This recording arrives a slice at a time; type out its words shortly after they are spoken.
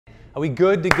Are we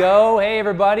good to go? Hey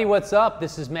everybody, what's up?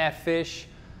 This is Matt Fish,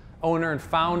 owner and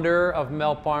founder of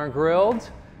Melt Bar and Grilled.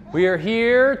 We are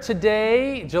here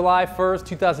today, July 1st,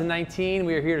 2019.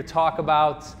 We are here to talk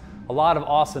about a lot of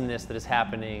awesomeness that is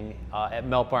happening at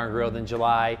Melt Bar and Grilled in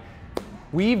July.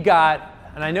 We've got,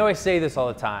 and I know I say this all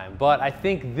the time, but I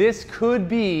think this could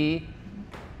be,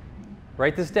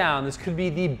 write this down, this could be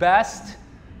the best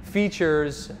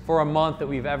features for a month that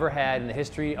we've ever had in the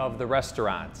history of the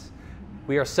restaurants.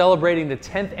 We are celebrating the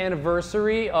 10th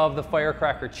anniversary of the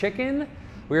Firecracker Chicken.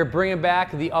 We are bringing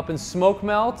back the Up and Smoke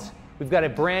Melt. We've got a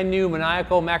brand new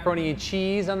maniacal macaroni and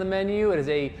cheese on the menu. It is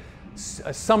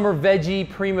a summer veggie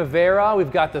primavera.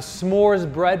 We've got the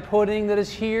s'mores bread pudding that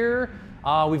is here.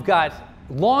 We've got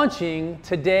launching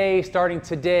today, starting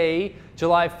today,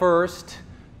 July 1st.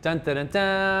 Dun, dun, dun,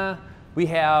 dun. We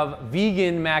have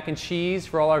vegan mac and cheese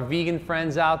for all our vegan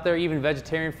friends out there, even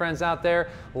vegetarian friends out there,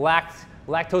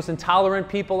 lactose intolerant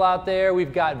people out there.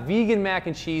 We've got vegan mac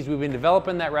and cheese. We've been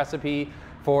developing that recipe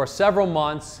for several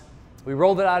months. We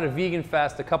rolled it out at Vegan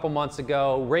Fest a couple months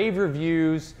ago. Rave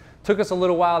reviews. Took us a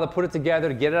little while to put it together,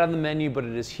 to get it on the menu, but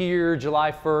it is here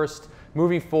July 1st.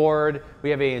 Moving forward, we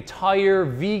have an entire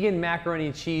vegan macaroni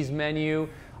and cheese menu.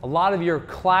 A lot of your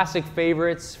classic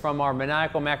favorites from our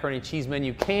maniacal macaroni and cheese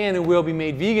menu can and will be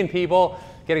made vegan, people.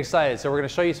 Get excited. So we're going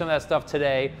to show you some of that stuff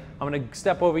today. I'm going to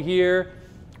step over here.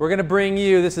 We're going to bring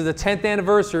you, this is the 10th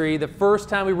anniversary. The first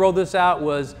time we rolled this out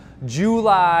was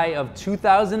July of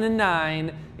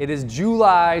 2009. It is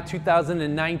July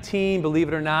 2019, believe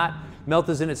it or not. Melt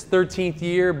is in its 13th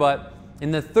year, but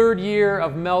in the third year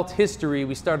of Melt history,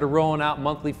 we started rolling out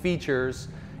monthly features,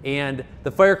 and the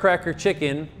Firecracker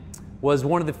Chicken was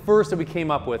one of the first that we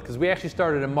came up with, because we actually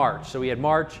started in March. So we had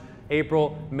March,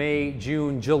 April, May,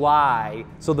 June, July.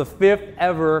 So the 5th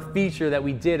ever feature that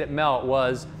we did at Melt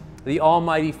was the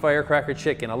almighty Firecracker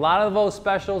Chicken. A lot of those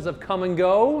specials have come and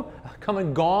gone, I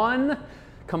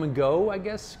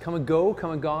guess, come and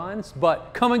gone,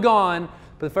 but come and gone.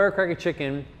 But the Firecracker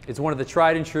Chicken is one of the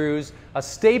tried and trues, a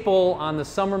staple on the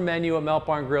summer menu at Melt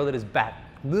Bar and Grill. It is back.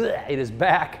 It is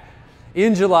back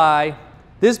in July.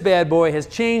 This bad boy has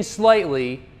changed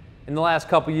slightly in the last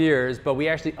couple years, but we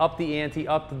actually upped the ante,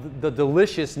 upped the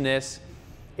deliciousness.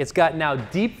 It's got now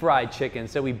deep fried chicken.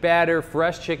 So we batter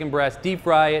fresh chicken breast, deep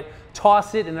fry it,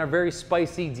 toss it in our very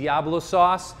spicy Diablo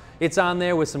sauce. It's on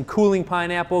there with some cooling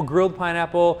pineapple, grilled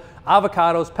pineapple,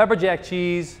 avocados, pepper jack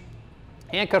cheese,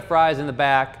 hand-cut fries in the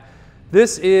back.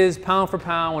 This is pound for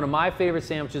pound one of my favorite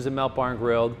sandwiches at Melt Bar and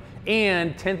Grilled.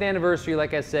 And 10th anniversary,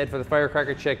 like I said, for the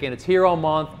Firecracker Chicken. It's here all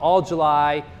month, all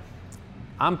July.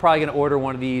 I'm probably gonna order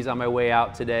one of these on my way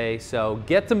out today. So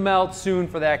get to Melt soon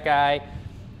for that guy.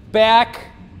 Back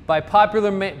by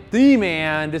popular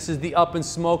demand, this is the Up and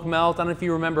Smoke Melt. I don't know if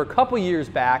you remember, a couple years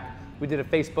back, we did a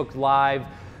Facebook Live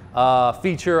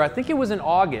feature. I think it was in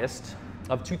August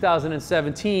of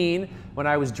 2017 when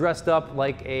I was dressed up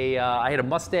like I had a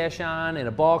mustache on and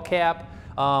a ball cap.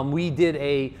 We did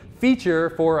a feature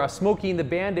for a Smokey and the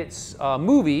Bandits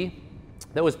movie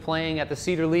that was playing at the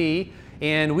Cedar Lee,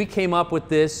 and we came up with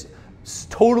this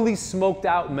totally smoked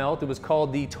out melt. It was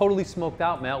called the Totally Smoked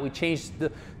Out Melt. We changed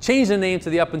the name to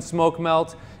the Up and Smoke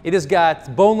Melt. It has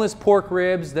got boneless pork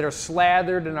ribs that are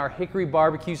slathered in our hickory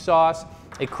barbecue sauce,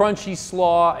 a crunchy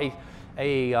slaw,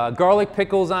 a garlic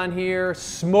pickles on here,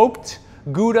 smoked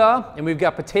Gouda, and we've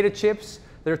got potato chips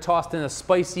that are tossed in a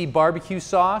spicy barbecue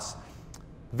sauce.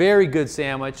 Very good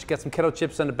sandwich. Got some kettle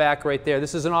chips on the back right there.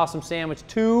 This is an awesome sandwich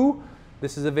too.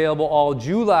 This is available all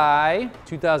July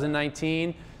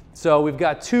 2019. So we've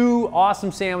got two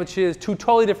awesome sandwiches, two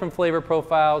totally different flavor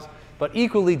profiles, but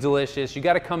equally delicious. You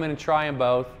got to come in and try them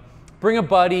both. Bring a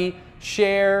buddy,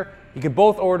 share. You can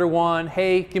both order one.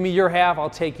 Hey, give me your half, I'll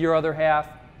take your other half.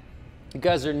 You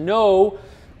guys know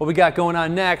what we got going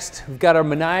on next. We've got our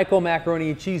maniacal macaroni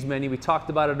and cheese menu. We talked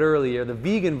about it earlier, the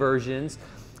vegan versions.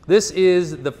 This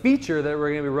is the feature that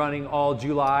we're going to be running all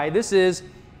July. This is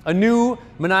a new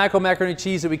maniacal macaroni and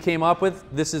cheese that we came up with.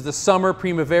 This is the summer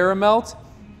primavera melt.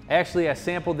 Actually, I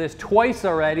sampled this twice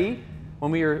already when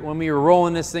we were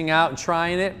rolling this thing out and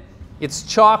trying it. It's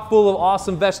chock full of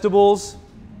awesome vegetables.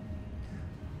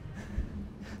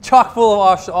 Chock full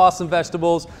of awesome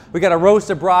vegetables. We got a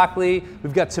roasted broccoli.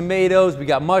 We've got tomatoes. We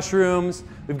got mushrooms.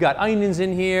 We've got onions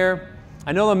in here.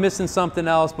 I know I'm missing something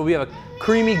else, but we have a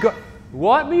creamy.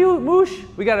 What, Moosh?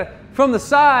 We got a from the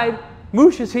side.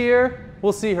 Moosh is here.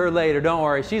 We'll see her later. Don't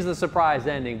worry. She's the surprise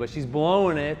ending, but she's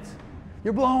blowing it.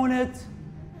 You're blowing it.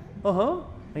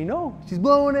 I know. She's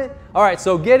blowing it. All right.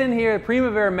 So get in here.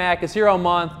 Primavera Mac is here all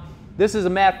month. This is a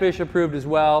Matt Fish approved as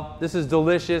well. This is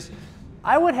delicious.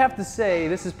 I would have to say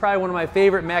this is probably one of my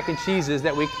favorite mac and cheeses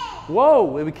that we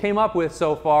came up with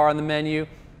so far on the menu.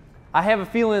 I have a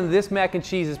feeling this mac and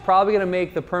cheese is probably going to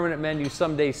make the permanent menu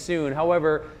someday soon.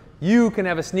 However, you can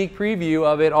have a sneak preview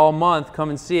of it all month. Come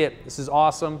and see it. This is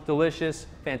awesome, delicious,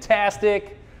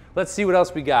 fantastic. Let's see what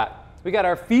else we got. We got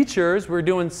our features. We're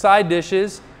doing side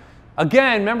dishes.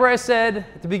 Again, remember I said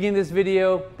at the beginning of this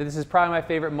video that this is probably my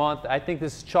favorite month. I think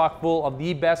this is chock full of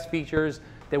the best features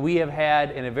that we have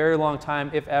had in a very long time,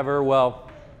 if ever. Well,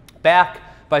 back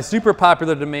by super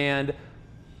popular demand,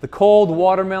 the cold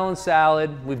watermelon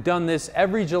salad. We've done this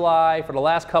every July for the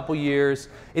last couple years.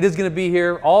 It is going to be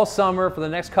here all summer for the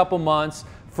next couple months.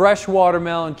 Fresh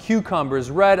watermelon, cucumbers,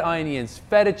 red onions,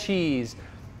 feta cheese,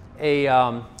 a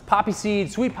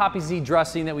sweet poppy seed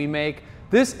dressing that we make.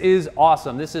 This is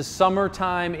awesome. This is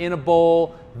summertime in a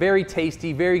bowl. Very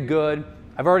tasty, very good.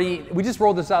 We just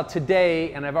rolled this out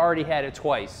today and I've already had it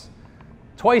twice.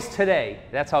 Twice today.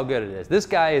 That's how good it is. This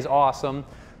guy is awesome.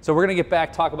 So we're gonna get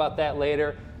back, talk about that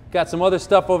later. Got some other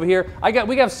stuff over here.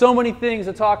 We got so many things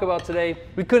to talk about today.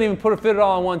 We couldn't even fit it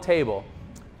all on one table.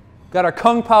 Got our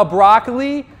Kung Pao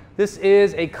broccoli. This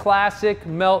is a classic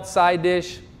melt side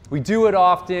dish. We do it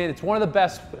often. It's one of the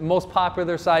best, most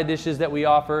popular side dishes that we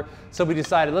offer. So we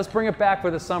decided, let's bring it back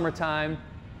for the summertime.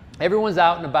 Everyone's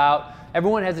out and about.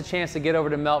 Everyone has a chance to get over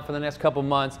to Melt for the next couple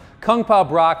months. Kung Pao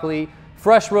broccoli,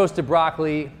 fresh roasted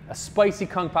broccoli, a spicy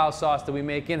Kung Pao sauce that we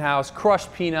make in-house,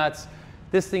 crushed peanuts.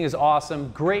 This thing is awesome.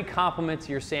 Great compliment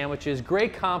to your sandwiches.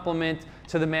 Great compliment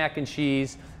to the mac and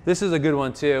cheese. This is a good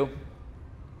one too.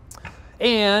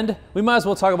 And we might as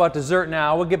well talk about dessert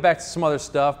now. We'll get back to some other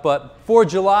stuff. But for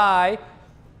July,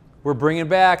 we're bringing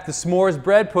back the s'mores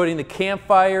bread pudding, the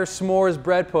campfire s'mores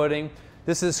bread pudding.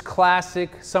 This is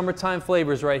classic summertime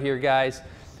flavors right here, guys.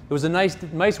 It was a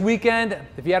nice weekend.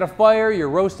 If you had a fire, you're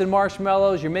roasting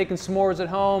marshmallows, you're making s'mores at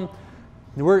home.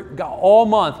 All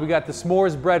month, we got the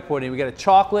s'mores bread pudding. We got a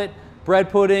chocolate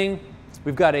bread pudding.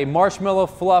 We've got a marshmallow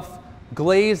fluff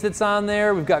glaze that's on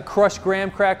there. We've got crushed graham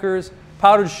crackers,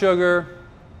 powdered sugar,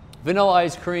 vanilla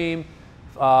ice cream,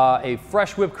 a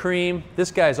fresh whipped cream. This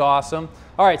guy's awesome.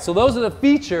 All right, so those are the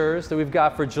features that we've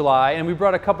got for July, and we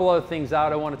brought a couple other things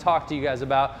out I want to talk to you guys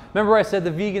about. Remember I said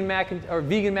the vegan mac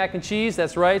and cheese?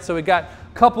 That's right. So we got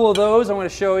a couple of those I'm going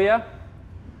to show you.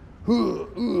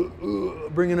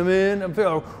 Bringing them in.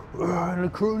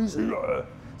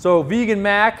 So vegan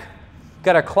mac,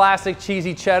 got a classic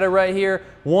cheesy cheddar right here,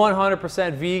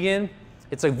 100% vegan.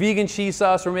 It's a vegan cheese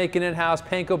sauce we're making in-house,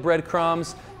 panko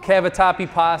breadcrumbs,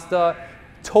 cavatappi pasta,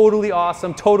 totally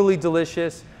awesome, totally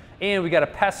delicious. And we got a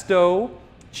pesto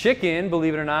chicken,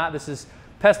 believe it or not. This is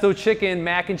pesto chicken,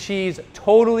 mac and cheese,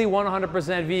 totally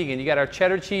 100% vegan. You got our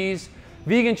cheddar cheese,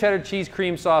 vegan cheddar cheese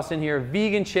cream sauce in here,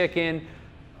 vegan chicken,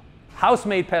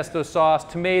 house-made pesto sauce,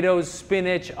 tomatoes,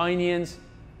 spinach, onions.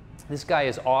 This guy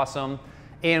is awesome.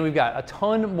 And we've got a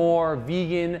ton more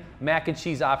vegan mac and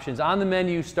cheese options on the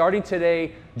menu starting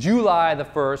today, July the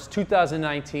 1st,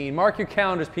 2019. Mark your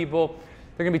calendars, people.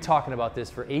 They're gonna be talking about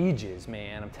this for ages,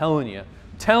 man. I'm telling you.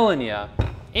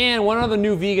 And one other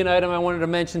new vegan item I wanted to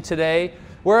mention today.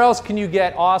 Where else can you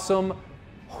get awesome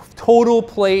total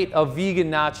plate of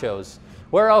vegan nachos?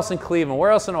 Where else in Cleveland?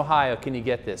 Where else in Ohio can you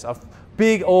get this? A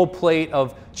big old plate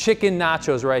of chicken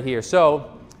nachos right here.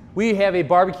 So we have a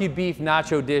barbecue beef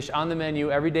nacho dish on the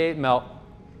menu every day at Melt.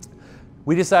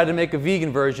 We decided to make a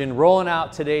vegan version, rolling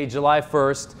out today, July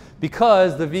 1st,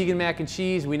 because the vegan mac and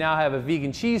cheese, we now have a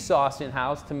vegan cheese sauce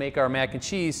in-house to make our mac and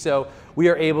cheese, so we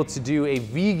are able to do a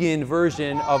vegan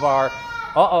version of our,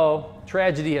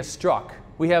 tragedy has struck.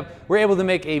 We're able to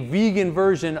make a vegan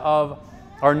version of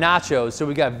our nachos. So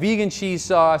we got vegan cheese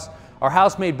sauce, our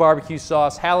house-made barbecue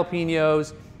sauce,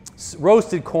 jalapenos,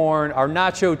 roasted corn, our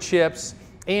nacho chips,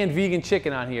 and vegan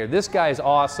chicken on here. This guy is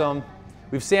awesome.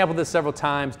 We've sampled this several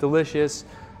times, delicious.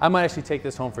 I might actually take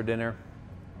this home for dinner.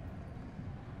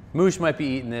 Moosh might be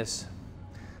eating this.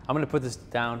 I'm gonna put this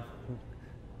down.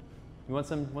 You want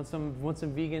some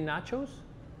vegan nachos?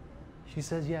 She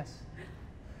says yes.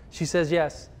 She says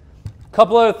yes. A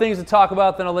couple other things to talk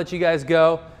about, then I'll let you guys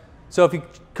go. So if you're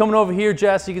coming over here,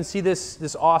 Jess, you can see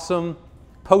this awesome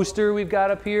poster we've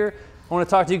got up here. I want to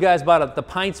talk to you guys about the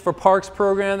Pints for Parks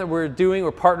program that we're doing.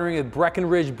 We're partnering with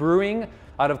Breckenridge Brewing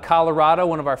out of Colorado,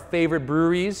 one of our favorite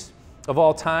breweries of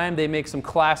all time. They make some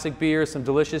classic beers, some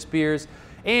delicious beers,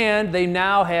 and they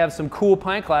now have some cool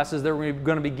pint glasses that we're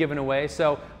going to be giving away.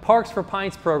 So Parks for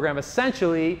Pints program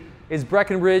essentially is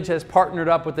Breckenridge has partnered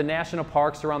up with the national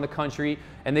parks around the country,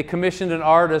 and they commissioned an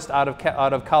artist out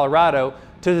of Colorado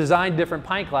to design different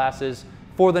pint glasses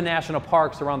for the national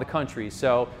parks around the country.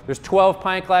 So there's 12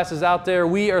 pint glasses out there.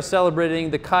 We are celebrating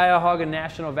the Cuyahoga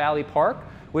National Valley Park,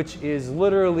 which is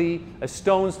literally a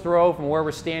stone's throw from where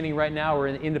we're standing right now. We're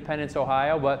in Independence,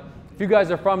 Ohio. But if you guys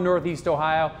are from Northeast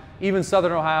Ohio, even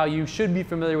Southern Ohio, you should be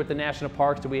familiar with the national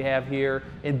parks that we have here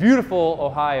in beautiful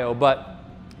Ohio. But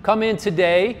come in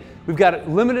today. We've got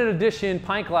limited edition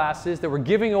pint glasses that we're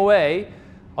giving away.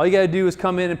 All you got to do is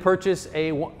come in and purchase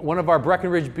one of our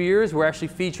Breckenridge beers. We're actually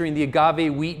featuring the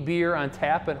agave wheat beer on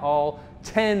tap at all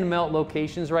 10 Melt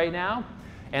locations right now.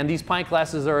 And these pint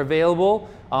glasses are available.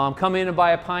 Come in and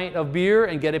buy a pint of beer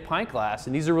and get a pint glass.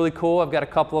 And these are really cool. I've got a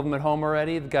couple of them at home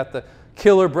already. They've got the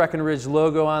killer Breckenridge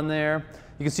logo on there.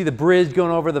 You can see the bridge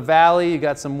going over the valley. You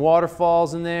got some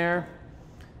waterfalls in there.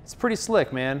 It's pretty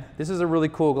slick, man. This is a really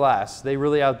cool glass. They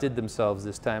really outdid themselves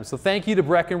this time. So thank you to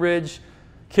Breckenridge.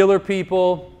 Killer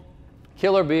people,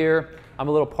 killer beer. I'm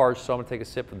a little parched, so I'm gonna take a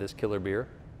sip of this killer beer.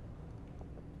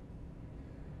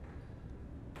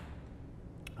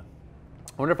 I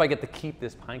wonder if I get to keep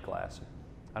this pint glass.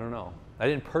 I don't know. I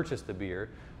didn't purchase the beer.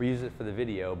 We use it for the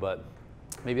video, but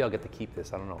maybe I'll get to keep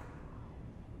this. I don't know.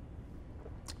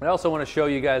 I also want to show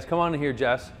you guys, come on in here,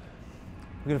 Jess.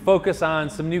 We're gonna focus on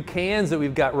some new cans that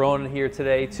we've got rolling in here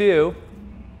today too.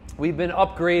 We've been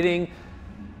upgrading,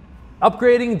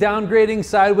 downgrading,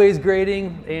 sideways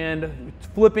grading, and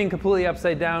flipping completely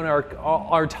upside down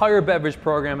our entire beverage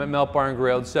program at Melt Bar and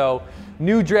Grilled. So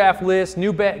new draft list,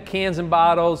 new cans and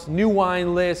bottles, new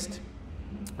wine list,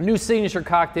 new signature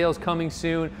cocktails coming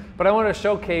soon. But I want to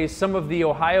showcase some of the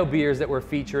Ohio beers that we're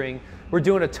featuring. We're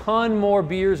doing a ton more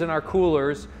beers in our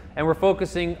coolers, and we're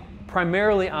focusing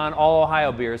primarily on all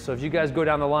Ohio beers. So if you guys go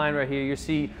down the line right here, you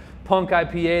see Punk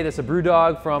IPA. That's a brew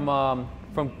dog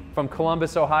from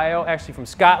Columbus, Ohio, actually from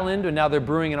Scotland, and now they're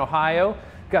brewing in Ohio.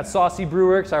 We've got Saucy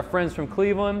Brewworks, our friends from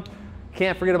Cleveland.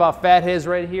 Can't forget about Fatheads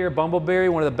right here, Bumbleberry,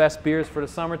 one of the best beers for the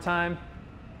summertime.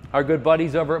 Our good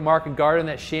buddies over at Market Garden,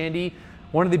 that shandy,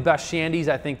 one of the best shandies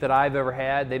I think that I've ever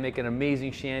had. They make an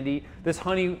amazing shandy. This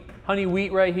honey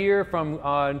wheat right here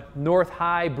from North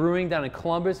High Brewing down in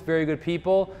Columbus, very good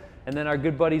people. And then our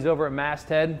good buddies over at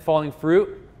Masthead, Falling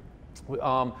Fruit.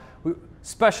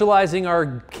 Specializing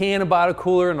our can and bottle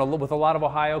cooler with a lot of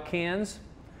Ohio cans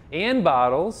and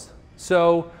bottles.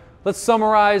 So let's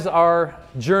summarize our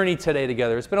journey today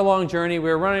together. It's been a long journey.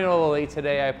 We're running a little late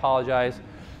today. I apologize.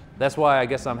 That's why I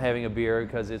guess I'm having a beer,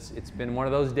 because it's been one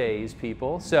of those days,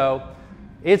 people. So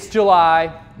it's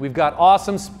July. We've got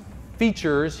awesome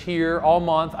features here all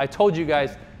month. I told you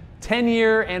guys,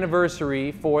 10-year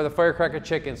anniversary for the Firecracker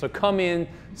Chicken. So come in,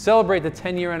 celebrate the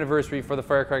 10-year anniversary for the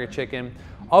Firecracker Chicken.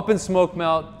 Up in smoke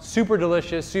melt, super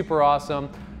delicious, super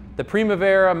awesome. The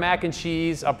Primavera mac and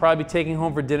cheese, I'll probably be taking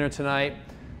home for dinner tonight.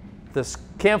 The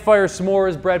campfire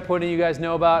s'mores bread pudding you guys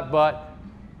know about, but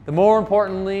more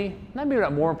importantly, maybe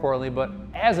not more importantly, but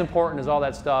as important as all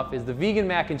that stuff is the vegan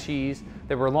mac and cheese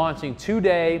that we're launching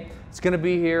today. It's gonna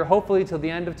be here hopefully till the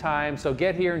end of time, so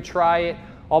get here and try it.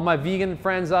 All my vegan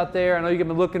friends out there, I know you've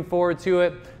been looking forward to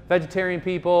it. Vegetarian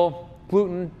people,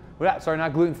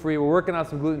 not gluten-free. We're working on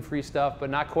some gluten-free stuff, but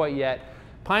not quite yet.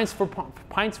 Pints for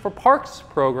Parks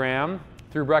program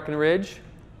through Breckenridge.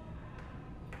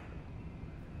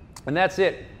 And that's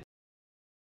it.